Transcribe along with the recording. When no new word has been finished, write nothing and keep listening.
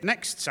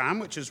Next psalm,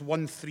 which is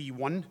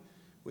 131,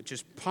 which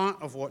is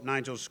part of what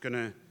Nigel's going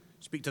to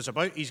speak to us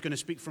about. He's going to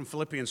speak from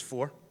Philippians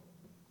 4,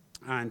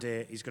 and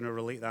he's going to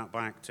relate that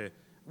back to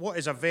what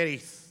is a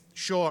very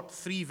short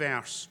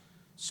 3-verse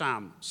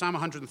psalm. Psalm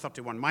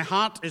 131. My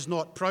heart is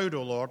not proud,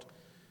 O Lord.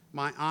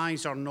 My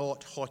eyes are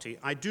not haughty.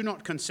 I do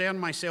not concern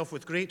myself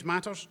with great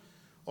matters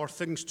or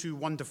things too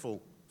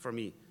wonderful for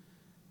me.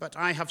 But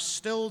I have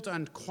stilled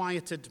and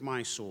quieted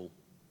my soul,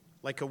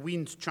 like a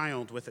weaned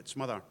child with its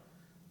mother.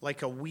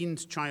 Like a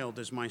weaned child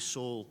is my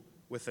soul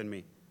within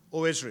me.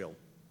 O Israel,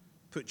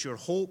 put your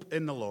hope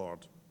in the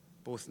Lord,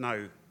 both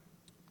now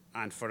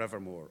and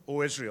forevermore.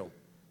 O Israel,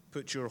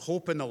 put your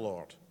hope in the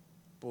Lord,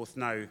 both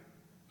now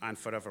and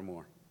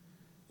forevermore.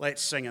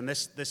 Let's sing. And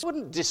this I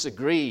wouldn't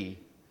disagree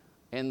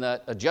in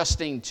that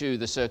adjusting to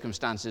the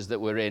circumstances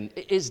that we're in,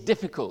 it is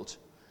difficult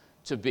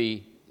to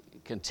be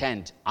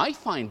content. I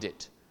find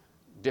it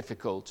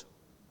difficult.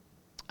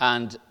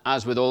 And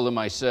as with all of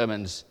my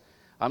sermons,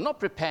 I'm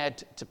not prepared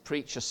to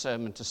preach a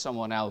sermon to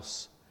someone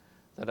else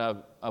that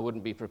I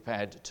wouldn't be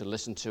prepared to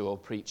listen to or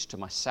preach to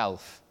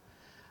myself.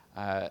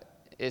 I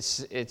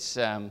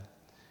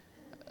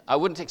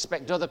wouldn't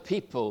expect other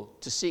people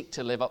to seek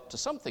to live up to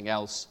something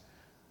else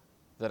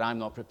that I'm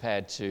not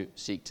prepared to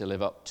seek to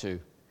live up to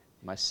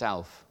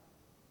myself.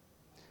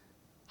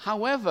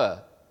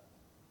 However,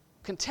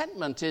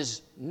 contentment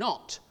is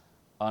not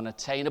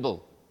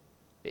unattainable.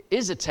 It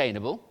is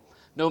attainable,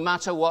 no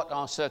matter what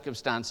our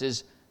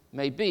circumstances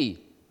may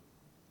be.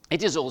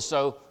 It is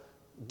also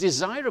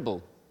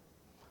desirable.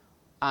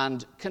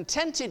 And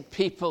contented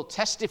people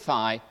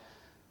testify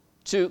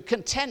to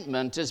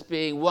contentment as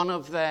being one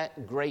of their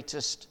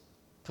greatest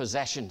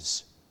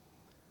possessions.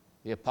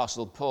 The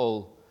Apostle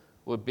Paul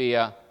would be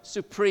a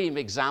supreme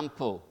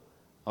example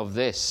of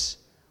this,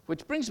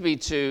 which brings me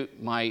to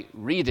my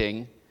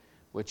reading,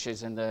 which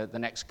is in the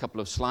next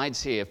couple of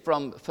slides here,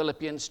 from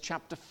Philippians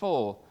chapter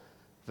 4,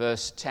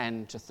 verse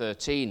 10 to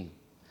 13,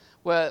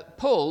 where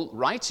Paul,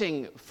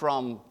 writing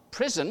from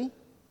prison,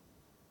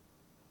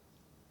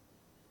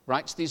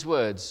 writes these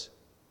words: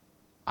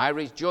 I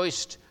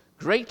rejoiced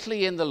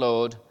greatly in the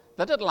Lord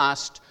that at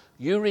last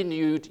you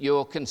renewed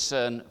your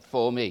concern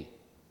for me.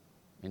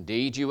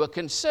 Indeed, you were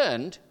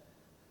concerned,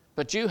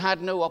 but you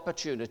had no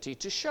opportunity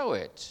to show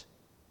it.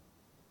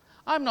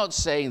 I'm not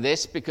saying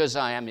this because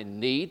I am in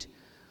need,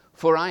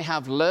 for I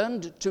have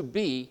learned to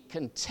be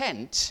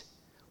content,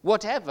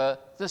 whatever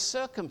the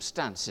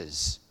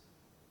circumstances.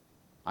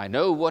 I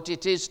know what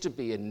it is to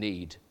be in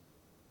need,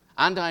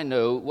 and I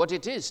know what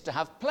it is to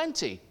have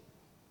plenty.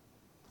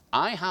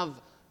 I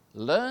have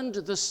learned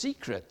the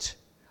secret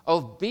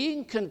of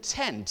being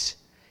content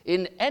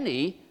in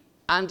any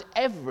and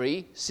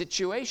every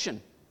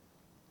situation,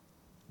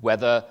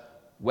 whether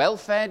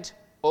well-fed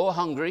or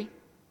hungry,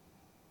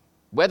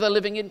 whether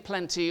living in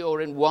plenty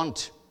or in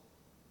want.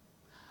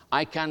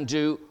 I can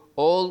do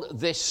all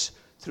this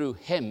through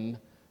him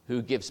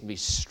who gives me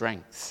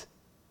strength.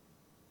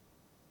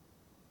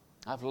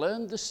 I've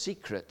learned the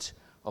secret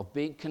of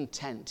being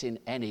content in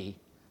any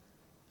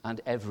and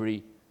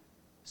every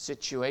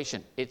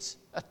situation. It's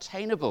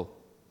attainable.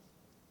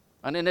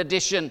 And in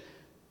addition,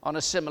 on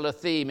a similar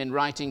theme, in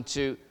writing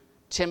to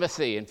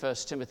Timothy in 1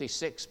 Timothy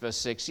 6, verse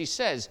 6, he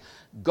says,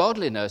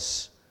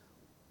 godliness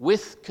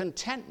with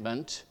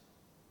contentment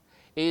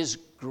is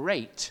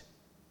great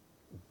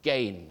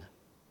gain.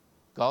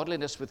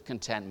 Godliness with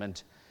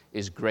contentment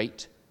is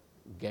great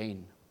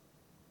gain.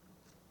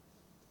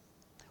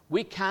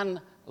 We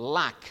can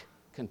lack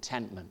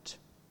contentment.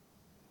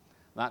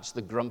 That's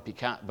the grumpy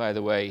cat, by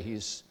the way.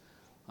 He's,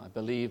 I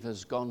believe,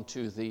 has gone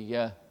to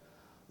the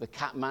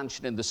cat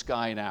mansion in the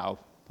sky now,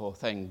 poor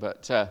thing,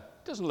 but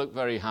doesn't look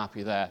very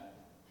happy there.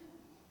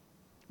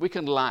 We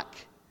can lack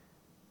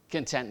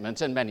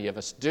contentment, and many of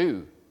us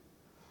do.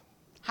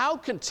 How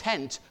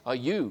content are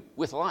you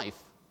with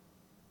life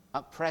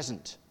at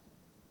present?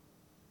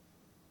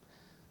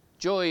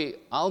 Joy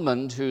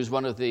Almond, who's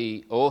one of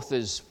the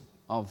authors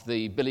of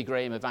the Billy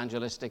Graham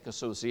Evangelistic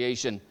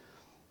Association,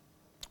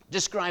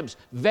 describes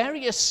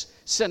various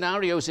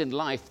scenarios in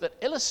life that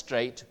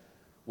illustrate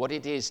what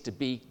it is to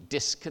be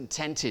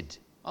discontented.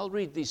 I'll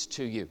read these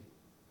to you.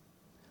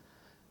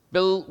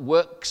 Bill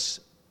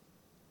works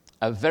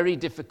a very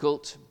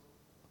difficult,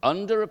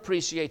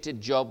 underappreciated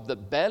job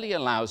that barely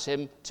allows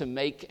him to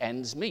make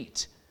ends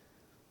meet.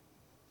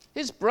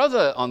 His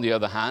brother, on the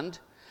other hand,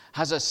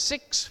 has a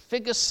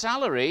 6-figure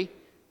salary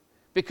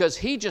because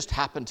he just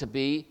happened to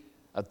be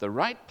at the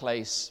right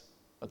place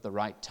at the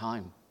right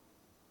time.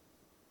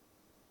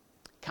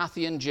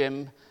 Kathy and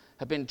Jim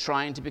have been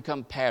trying to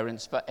become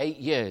parents for 8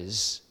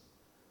 years.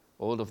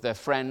 All of their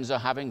friends are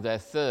having their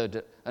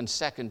 3rd and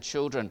 2nd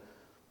children,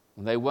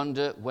 and they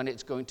wonder when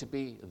it's going to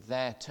be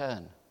their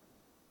turn.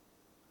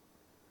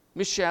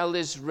 Michelle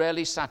is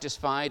rarely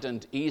satisfied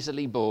and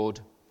easily bored.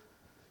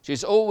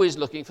 She's always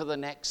looking for the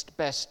next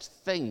best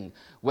thing,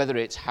 whether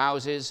it's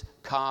houses,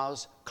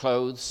 cars,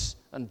 clothes,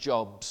 and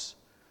jobs.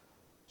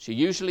 She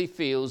usually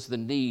feels the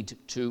need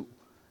to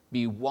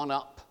be one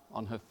up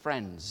on her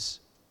friends.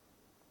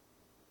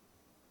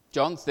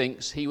 John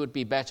thinks he would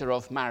be better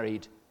off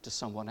married to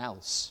someone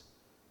else.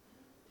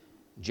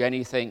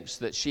 Jenny thinks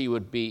that she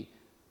would be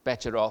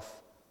better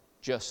off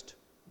just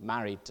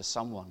married to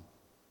someone.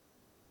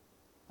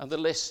 And the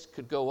list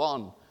could go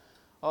on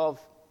of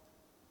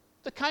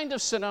the kind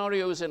of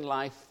scenarios in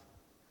life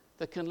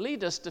that can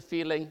lead us to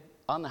feeling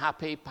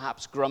unhappy,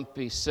 perhaps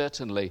grumpy,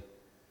 certainly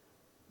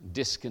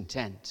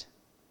discontent.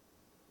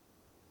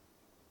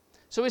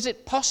 So is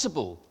it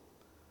possible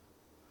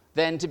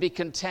then to be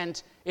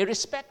content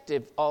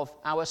irrespective of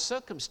our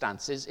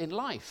circumstances in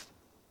life?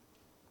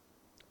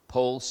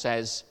 Paul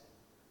says,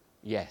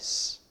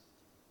 yes,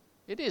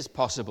 it is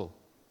possible.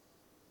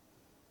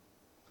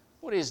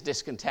 What is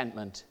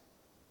discontentment?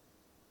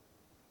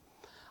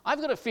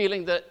 I've got a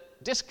feeling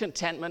that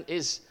discontentment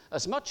is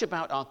as much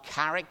about our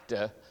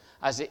character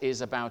as it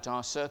is about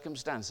our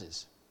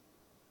circumstances.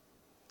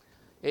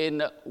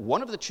 In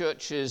one of the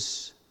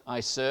churches I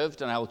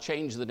served, and I'll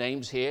change the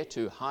names here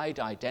to hide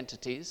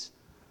identities,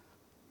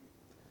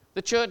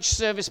 the church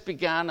service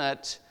began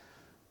at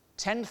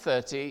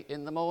 10:30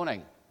 in the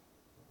morning.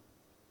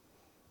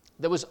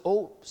 There was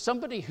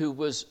somebody who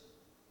was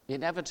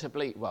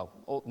inevitably,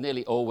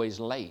 nearly always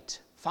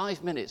late,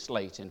 5 minutes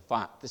late, in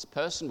fact. This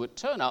person would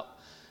turn up,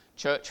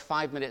 church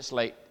 5 minutes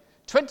late,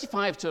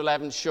 25 to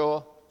 11,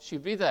 sure,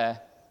 she'd be there.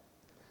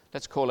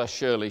 Let's call her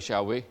Shirley,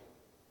 shall we?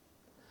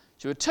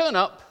 She would turn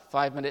up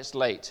 5 minutes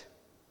late.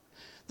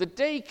 The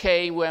day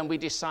came when we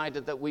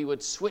decided that we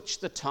would switch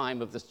the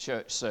time of the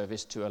church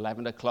service to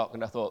 11 o'clock,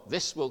 and I thought,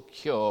 this will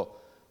cure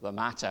the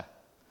matter.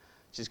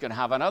 She's going to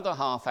have another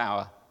half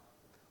hour.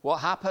 What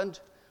happened?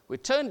 We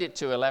turned it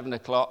to 11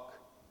 o'clock,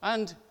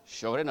 and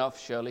sure enough,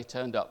 Shirley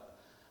turned up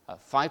at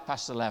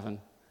 11:05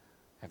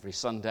 every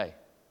Sunday.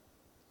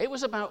 It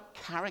was about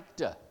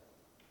character,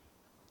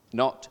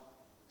 not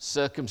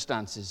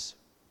circumstances.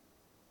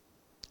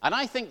 And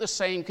I think the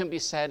same can be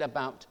said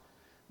about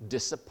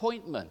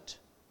disappointment,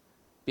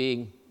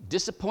 being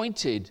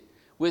disappointed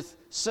with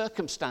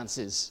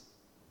circumstances,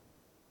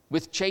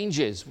 with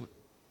changes.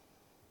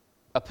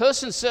 A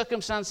person's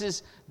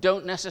circumstances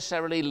don't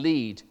necessarily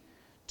lead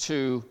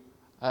to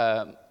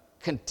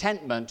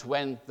contentment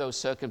when those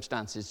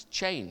circumstances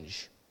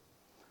change.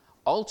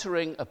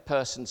 Altering a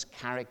person's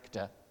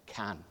character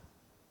can.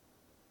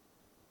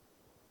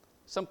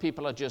 Some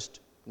people are just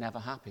never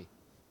happy.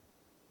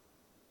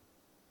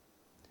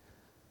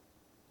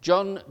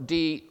 John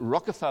D.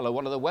 Rockefeller,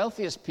 one of the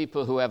wealthiest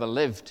people who ever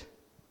lived,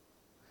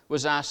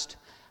 was asked,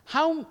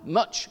 how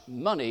much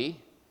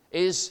money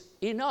is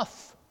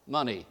enough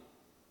money?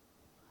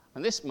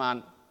 And this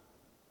man,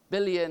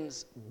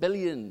 billions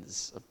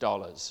of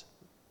dollars,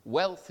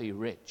 wealthy,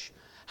 rich.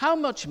 How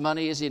much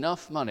money is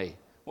enough money?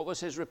 What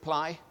was his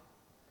reply?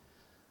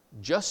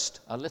 Just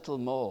a little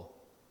more.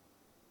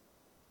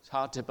 It's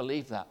hard to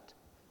believe that.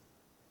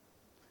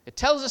 It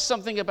tells us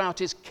something about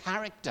his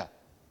character.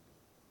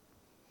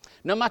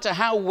 No matter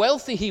how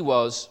wealthy he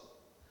was,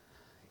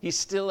 he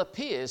still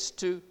appears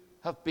to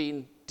have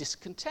been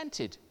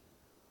discontented,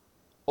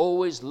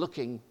 always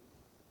looking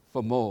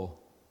for more.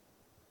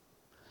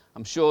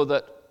 I'm sure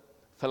that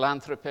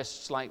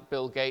philanthropists like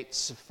Bill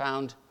Gates have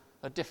found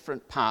a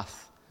different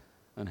path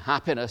and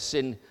happiness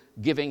in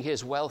giving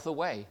his wealth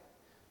away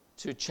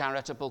to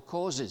charitable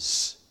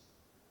causes.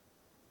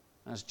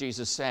 As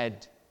Jesus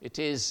said, it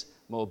is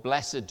more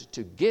blessed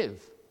to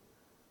give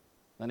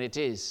than it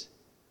is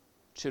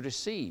to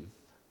receive.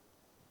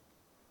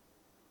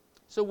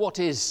 So what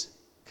is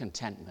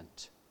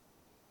contentment?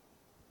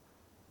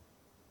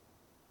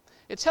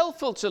 It's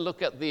helpful to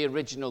look at the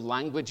original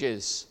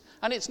languages,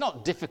 and it's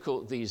not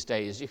difficult these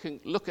days. You can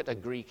look at a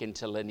Greek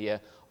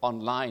interlinear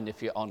online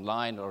if you're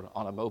online, or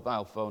on a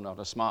mobile phone or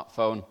a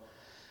smartphone,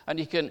 and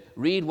you can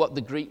read what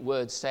the Greek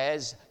word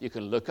says. You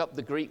can look up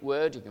the Greek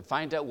word. You can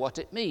find out what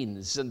it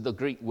means. And the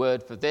Greek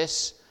word for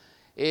this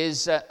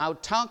is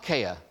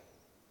autarkeia.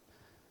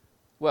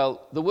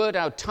 Well, the word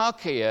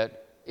autarkeia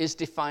is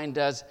defined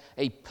as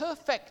a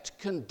perfect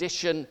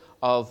condition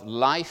of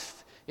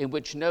life in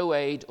which no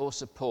aid or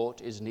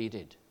support is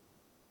needed.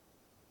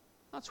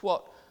 That's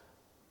what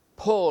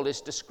Paul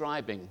is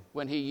describing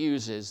when he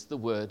uses the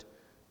word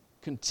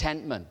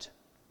contentment.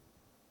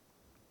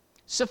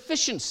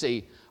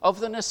 Sufficiency of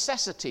the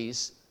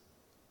necessities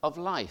of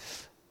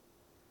life.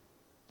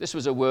 This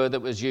was a word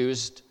that was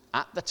used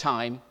at the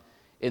time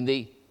in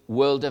the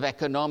world of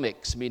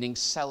economics, meaning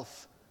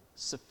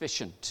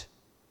self-sufficient.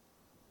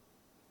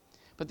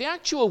 But the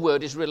actual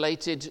word is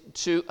related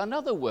to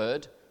another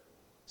word,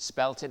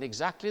 spelt in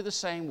exactly the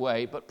same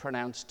way but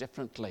pronounced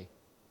differently.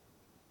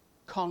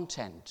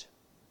 Content.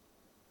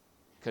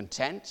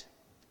 Content.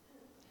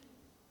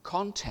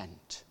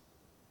 Content.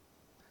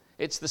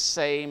 It's the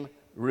same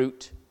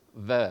root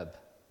verb.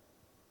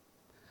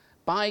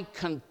 By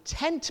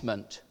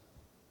contentment,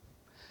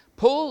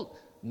 Paul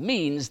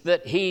means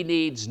that he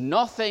needs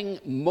nothing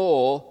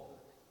more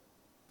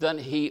than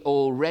he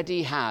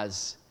already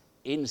has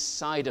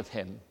inside of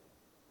him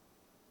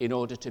in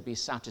order to be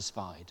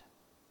satisfied.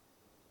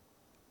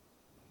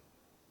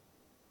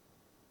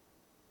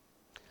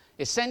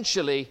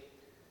 Essentially,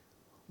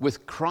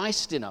 with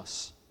Christ in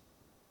us,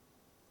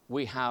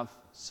 we have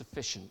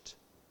sufficient.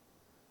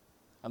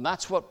 And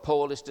that's what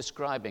Paul is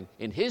describing.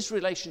 In his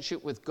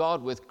relationship with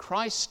God, with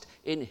Christ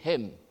in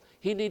him,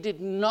 he needed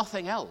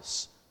nothing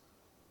else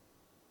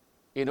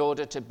in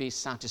order to be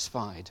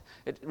satisfied.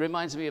 It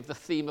reminds me of the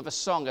theme of a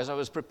song. As I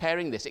was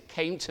preparing this, it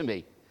came to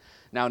me.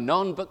 Now,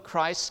 none but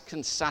Christ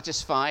can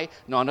satisfy,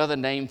 none other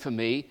name for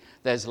me.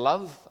 There's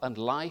love and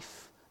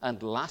life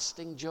and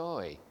lasting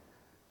joy,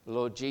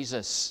 Lord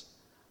Jesus,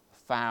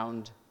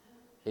 found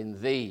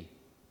in thee.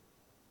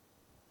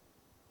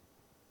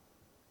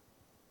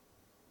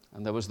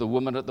 And there was the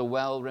woman at the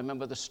well.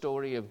 Remember the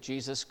story of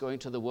Jesus going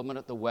to the woman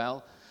at the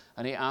well?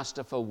 And he asked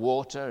her for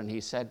water, and he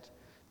said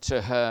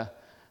to her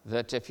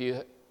that if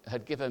you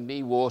had given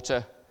me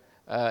water,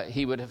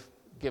 he would have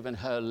given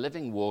her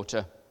living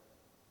water.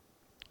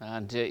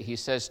 And he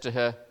says to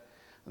her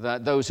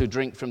that those who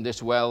drink from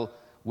this well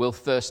will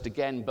thirst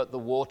again, but the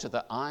water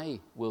that I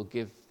will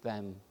give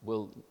them,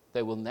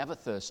 they will never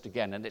thirst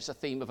again. And it's a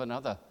theme of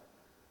another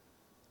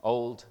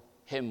old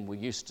hymn we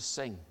used to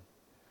sing.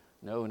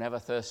 No, never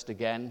thirst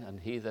again, and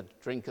he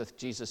that drinketh,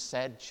 Jesus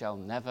said, shall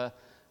never,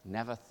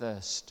 never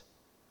thirst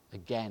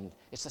again.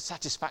 It's the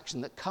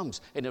satisfaction that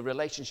comes in a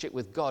relationship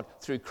with God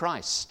through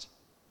Christ.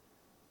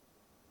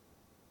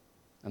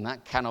 And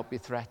that cannot be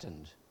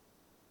threatened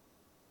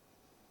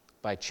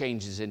by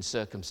changes in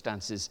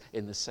circumstances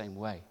in the same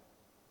way.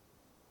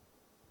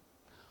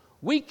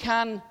 We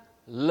can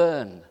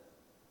learn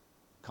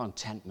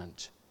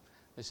contentment.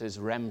 This is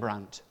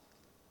Rembrandt's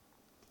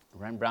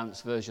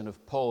version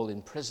of Paul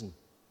in prison.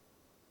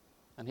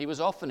 And he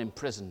was often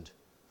imprisoned,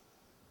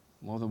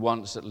 more than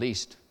once at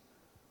least,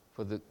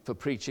 for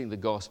preaching the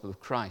gospel of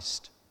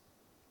Christ.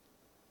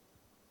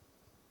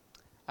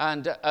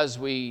 And as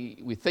we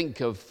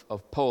think of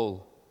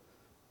Paul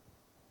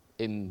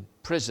in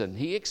prison,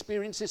 he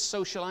experiences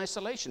social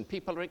isolation.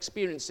 People are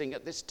experiencing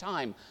at this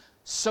time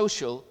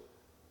social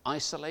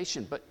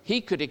isolation. But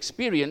he could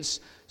experience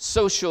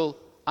social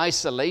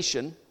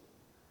isolation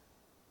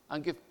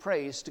and give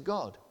praise to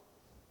God.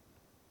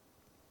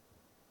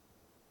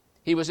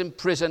 He was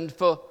imprisoned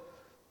for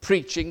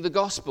preaching the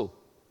gospel.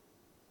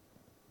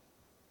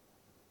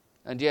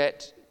 And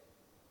yet,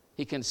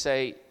 he can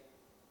say,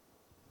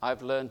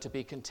 I've learned to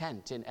be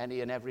content in any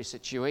and every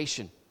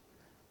situation.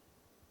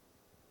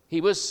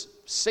 He was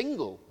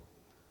single,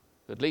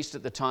 at least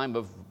at the time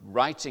of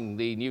writing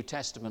the New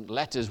Testament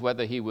letters.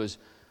 Whether he was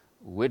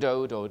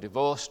widowed or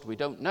divorced, we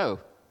don't know.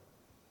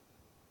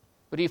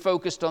 But he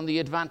focused on the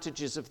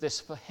advantages of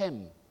this for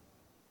him.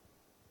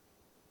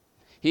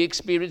 He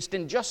experienced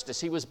injustice.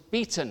 He was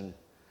beaten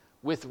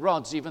with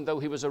rods, even though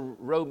he was a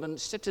Roman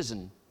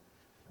citizen.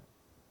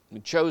 He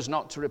chose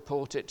not to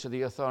report it to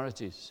the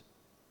authorities.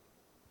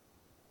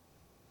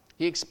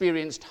 He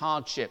experienced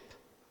hardship.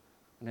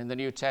 And in the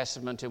New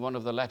Testament, in one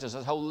of the letters,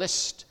 there's a whole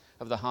list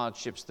of the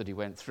hardships that he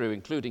went through,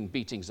 including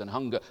beatings and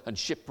hunger and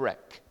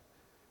shipwreck,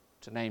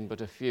 to name but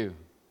a few.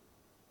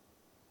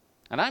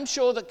 And I'm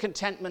sure that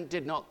contentment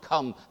did not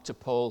come to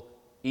Paul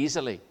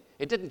easily.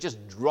 It didn't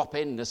just drop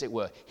in, as it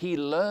were. He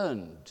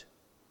learned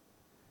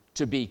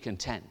to be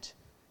content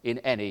in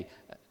any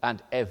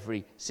and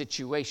every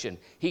situation.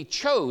 He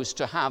chose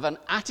to have an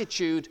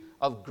attitude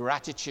of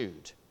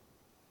gratitude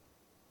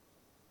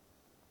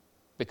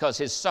because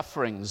his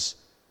sufferings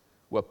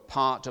were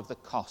part of the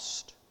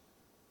cost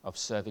of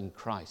serving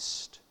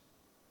Christ.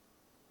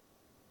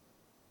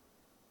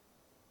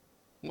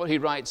 What he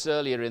writes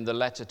earlier in the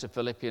letter to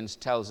Philippians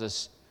tells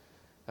us,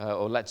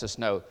 or lets us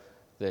know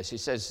this. He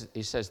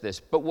says this,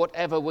 but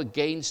whatever were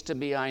gains to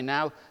me, I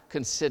now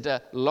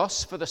consider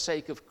loss for the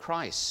sake of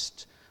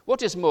Christ.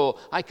 What is more,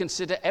 I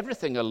consider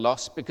everything a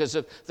loss because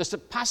of the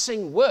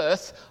surpassing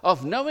worth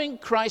of knowing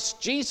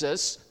Christ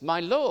Jesus,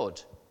 my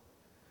Lord,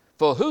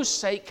 for whose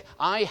sake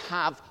I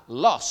have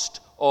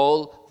lost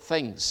all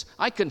things.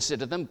 I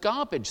consider them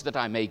garbage that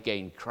I may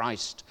gain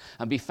Christ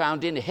and be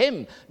found in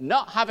him,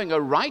 not having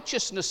a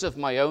righteousness of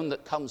my own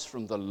that comes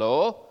from the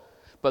law,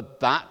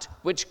 but that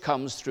which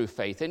comes through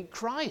faith in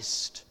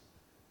Christ.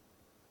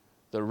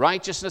 The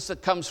righteousness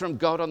that comes from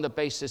God on the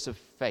basis of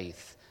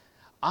faith.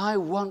 I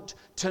want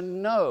to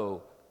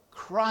know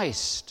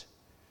Christ.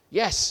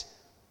 Yes,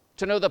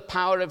 to know the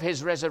power of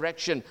his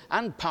resurrection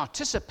and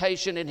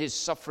participation in his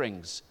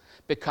sufferings,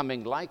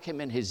 becoming like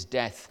him in his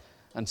death,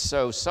 and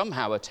so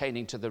somehow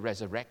attaining to the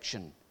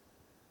resurrection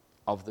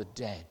of the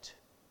dead.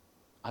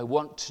 I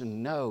want to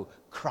know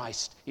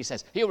Christ. He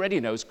says he already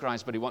knows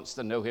Christ, but he wants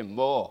to know him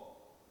more.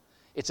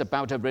 It's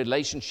about a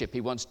relationship.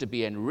 He wants to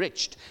be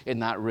enriched in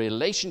that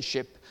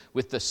relationship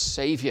with the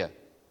Savior.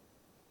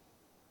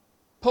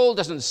 Paul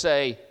doesn't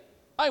say,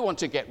 I want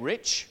to get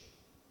rich.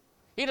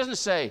 He doesn't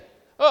say,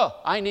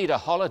 oh, I need a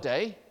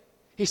holiday.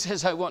 He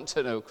says, I want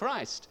to know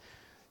Christ.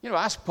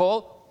 Ask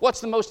Paul, what's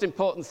the most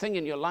important thing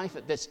in your life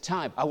at this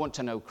time? I want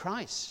to know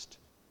Christ.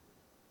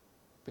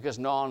 Because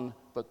none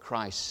but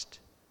Christ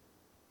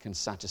can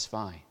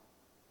satisfy.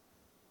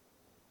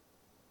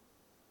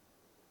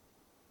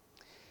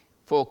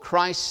 For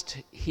Christ,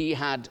 he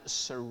had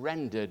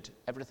surrendered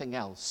everything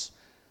else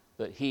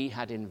that he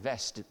had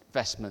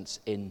investments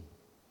in.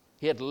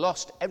 He had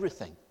lost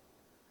everything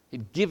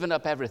He'd given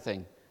up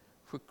everything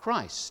for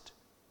Christ.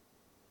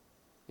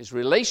 His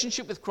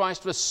relationship with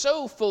Christ was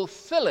so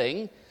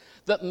fulfilling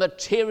that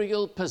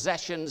material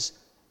possessions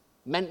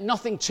meant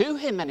nothing to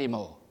him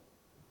anymore.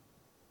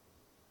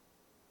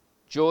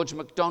 George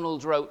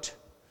MacDonald wrote,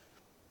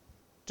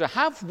 "To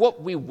have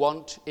what we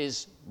want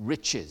is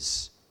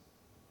riches,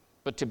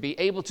 but to be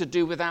able to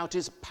do without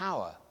is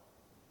power.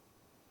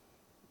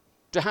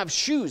 To have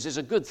shoes is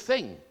a good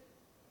thing.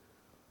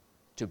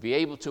 To be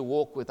able to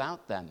walk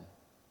without them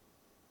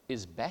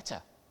is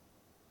better."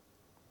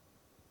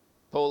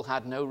 Paul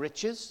had no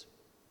riches.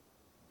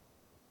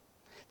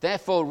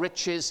 Therefore,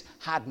 riches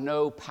had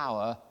no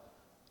power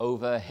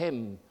over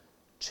him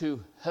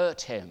to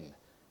hurt him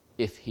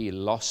if he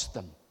lost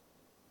them.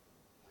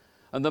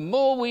 And the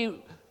more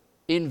we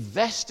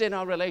invest in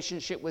our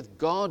relationship with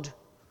God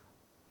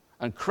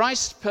and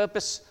Christ's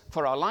purpose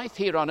for our life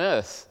here on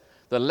earth,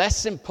 the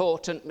less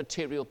important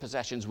material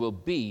possessions will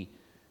be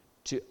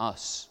to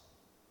us.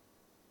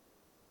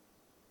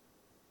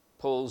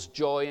 Paul's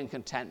joy and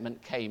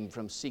contentment came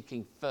from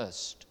seeking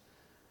first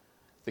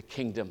the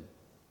kingdom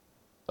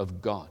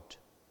of God.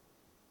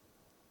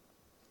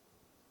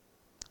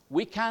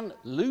 We can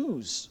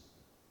lose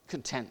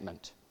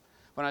contentment.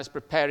 When I was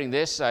preparing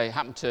this, I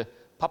happened to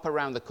pop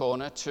around the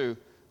corner to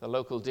the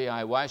local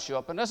DIY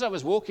shop, and as I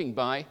was walking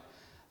by,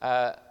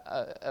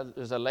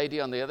 there's a lady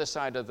on the other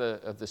side of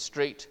the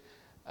street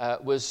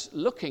was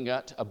looking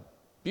at a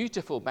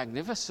beautiful,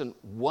 magnificent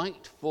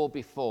white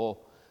 4x4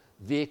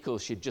 vehicle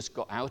she'd just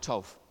got out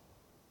of.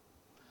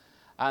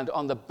 And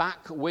on the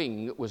back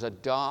wing was a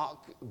dark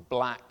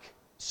black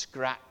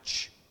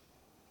scratch.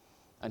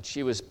 And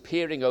she was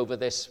peering over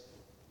this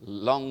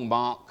long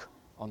mark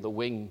on the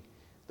wing,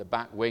 the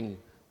back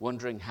wing,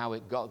 wondering how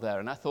it got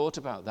there. And I thought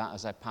about that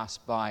as I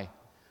passed by.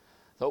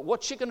 Thought,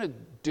 what's she going to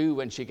do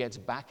when she gets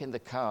back in the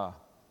car?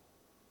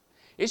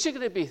 Is she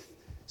going to be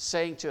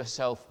saying to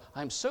herself,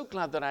 I'm so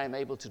glad that I am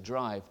able to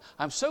drive.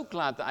 I'm so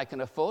glad that I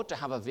can afford to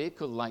have a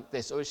vehicle like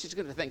this. Or is she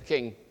going to be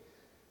thinking,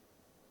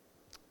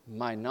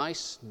 my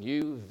nice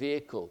new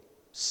vehicle,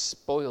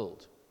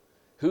 spoiled.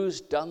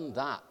 Who's done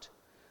that?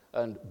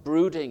 And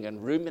brooding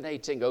and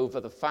ruminating over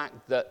the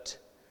fact that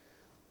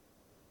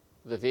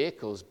the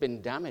vehicle's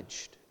been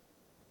damaged.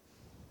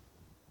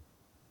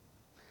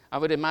 I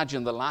would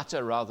imagine the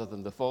latter rather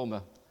than the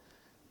former.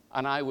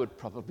 And I would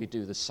probably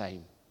do the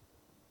same,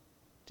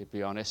 to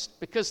be honest,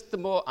 because the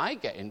more I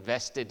get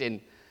invested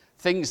in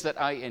things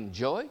that I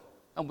enjoy,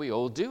 and we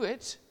all do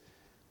it,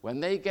 when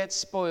they get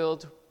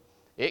spoiled,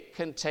 it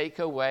can take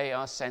away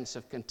our sense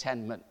of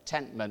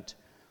contentment,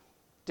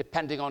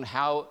 depending on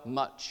how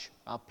much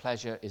our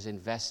pleasure is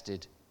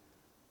invested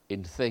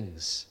in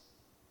things.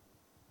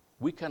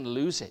 We can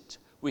lose it.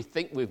 We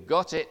think we've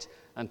got it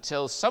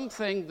until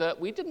something that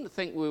we didn't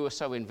think we were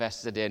so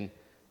invested in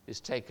is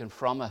taken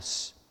from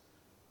us.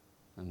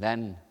 And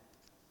then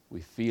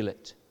we feel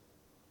it.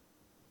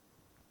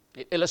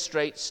 It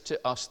illustrates to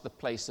us the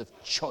place of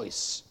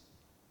choice.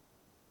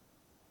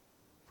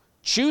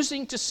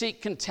 Choosing to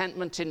seek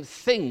contentment in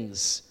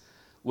things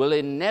will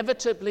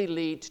inevitably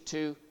lead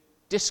to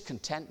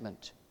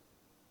discontentment.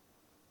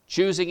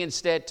 Choosing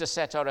instead to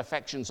set our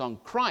affections on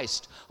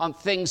Christ, on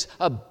things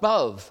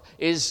above,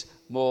 is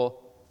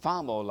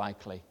far more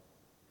likely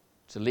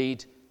to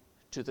lead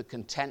to the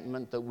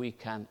contentment that we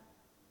can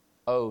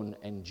own,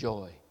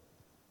 enjoy,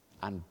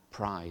 and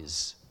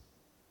prize.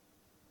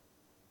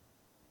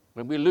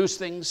 When we lose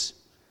things,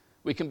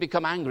 we can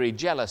become angry,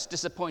 jealous,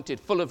 disappointed,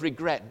 full of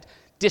regret,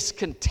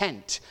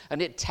 discontent,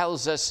 and it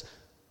tells us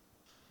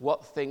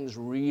what things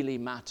really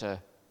matter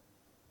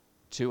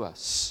to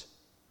us.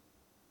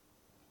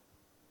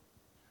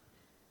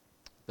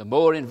 The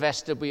more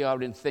invested we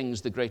are in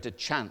things, the greater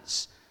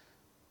chance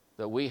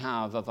that we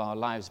have of our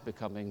lives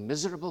becoming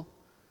miserable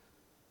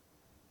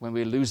when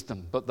we lose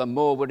them. But the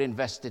more we're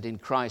invested in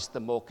Christ, the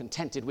more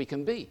contented we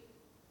can be.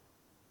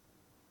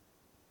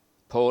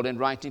 Paul, in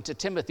writing to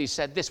Timothy,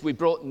 said this, we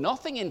brought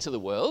nothing into the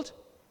world,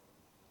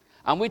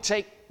 and we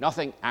take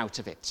nothing out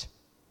of it.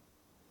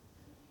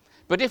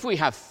 But if we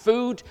have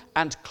food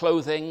and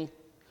clothing,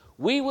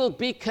 we will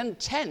be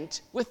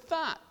content with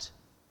that.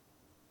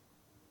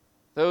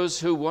 Those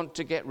who want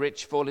to get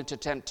rich fall into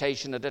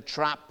temptation and a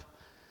trap,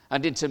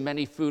 and into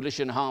many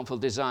foolish and harmful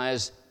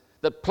desires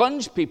that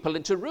plunge people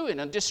into ruin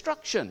and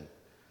destruction.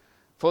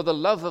 For the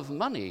love of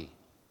money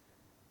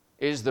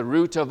is the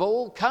root of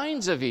all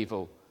kinds of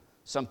evil.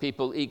 Some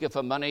people eager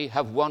for money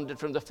have wandered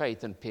from the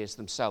faith and pierced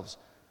themselves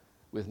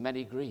with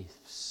many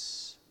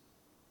griefs.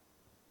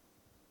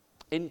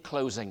 In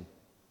closing,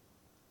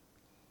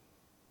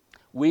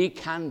 we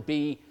can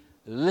be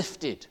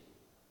lifted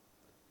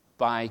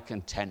by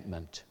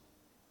contentment.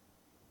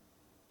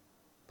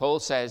 Paul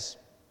says,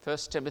 1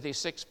 Timothy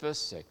 6, verse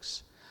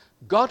 6,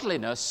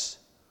 godliness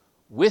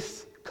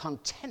with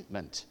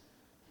contentment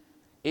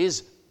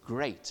is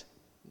great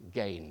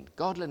gain.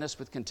 Godliness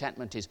with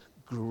contentment is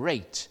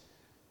great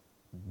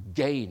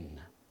gain.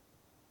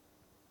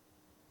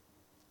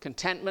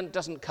 Contentment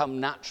doesn't come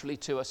naturally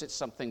to us. It's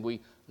something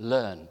we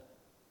learn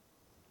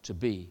to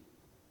be.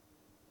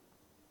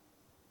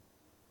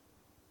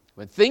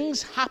 When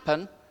things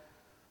happen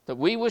that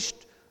we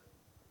wished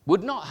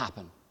would not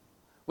happen,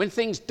 when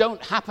things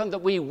don't happen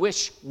that we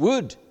wish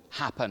would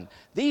happen,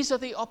 these are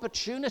the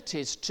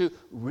opportunities to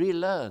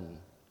relearn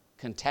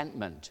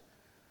contentment,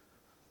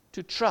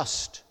 to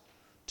trust,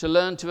 to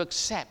learn to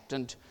accept,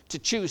 and to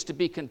choose to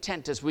be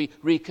content as we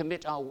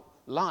recommit our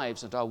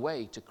lives and our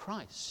way to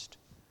Christ.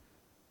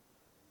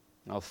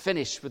 And I'll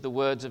finish with the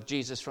words of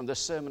Jesus from the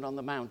Sermon on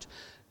the Mount.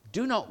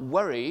 Do not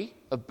worry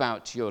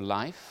about your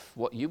life,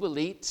 what you will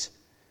eat,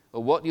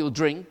 or what you'll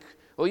drink,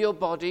 or your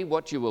body,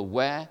 what you will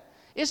wear.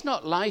 Is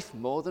not life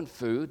more than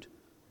food,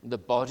 and the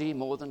body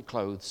more than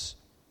clothes?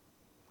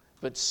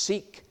 But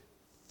seek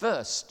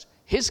first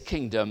his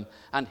kingdom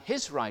and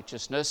his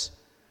righteousness,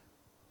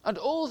 and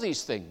all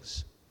these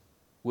things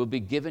will be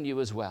given you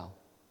as well.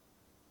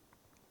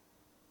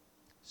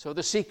 So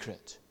the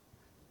secret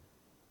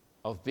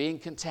of being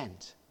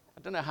content,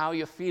 I don't know how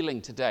you're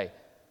feeling today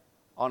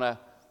on a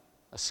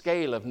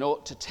scale of 0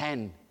 to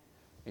 10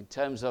 in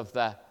terms of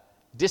the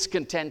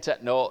discontent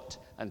at 0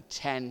 and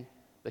 10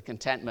 the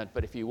contentment.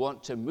 But if you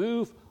want to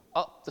move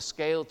up the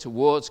scale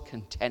towards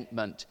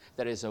contentment,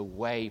 there is a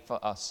way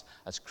for us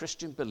as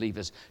Christian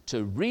believers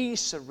to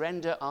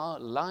re-surrender our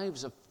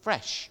lives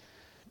afresh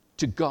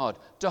to God,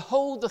 to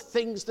hold the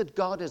things that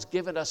God has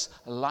given us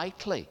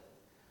lightly,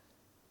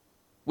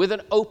 with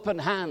an open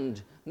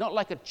hand, not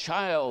like a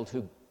child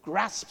who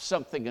grasps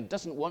something and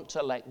doesn't want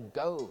to let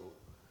go,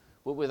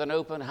 but with an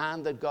open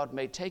hand that God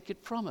may take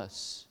it from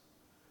us,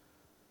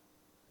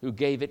 who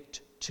gave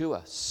it to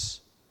us.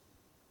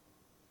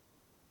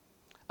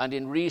 And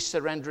in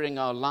re-surrendering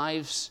our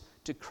lives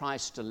to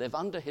Christ to live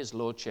under his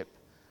lordship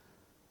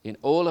in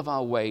all of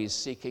our ways,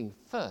 seeking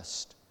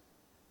first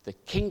the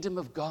kingdom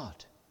of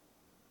God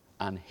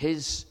and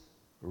his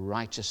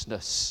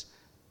righteousness,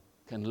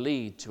 can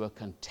lead to a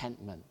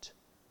contentment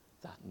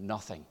that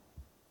nothing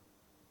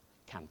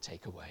can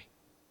take away.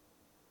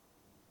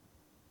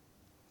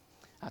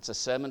 That's a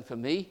sermon for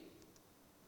me.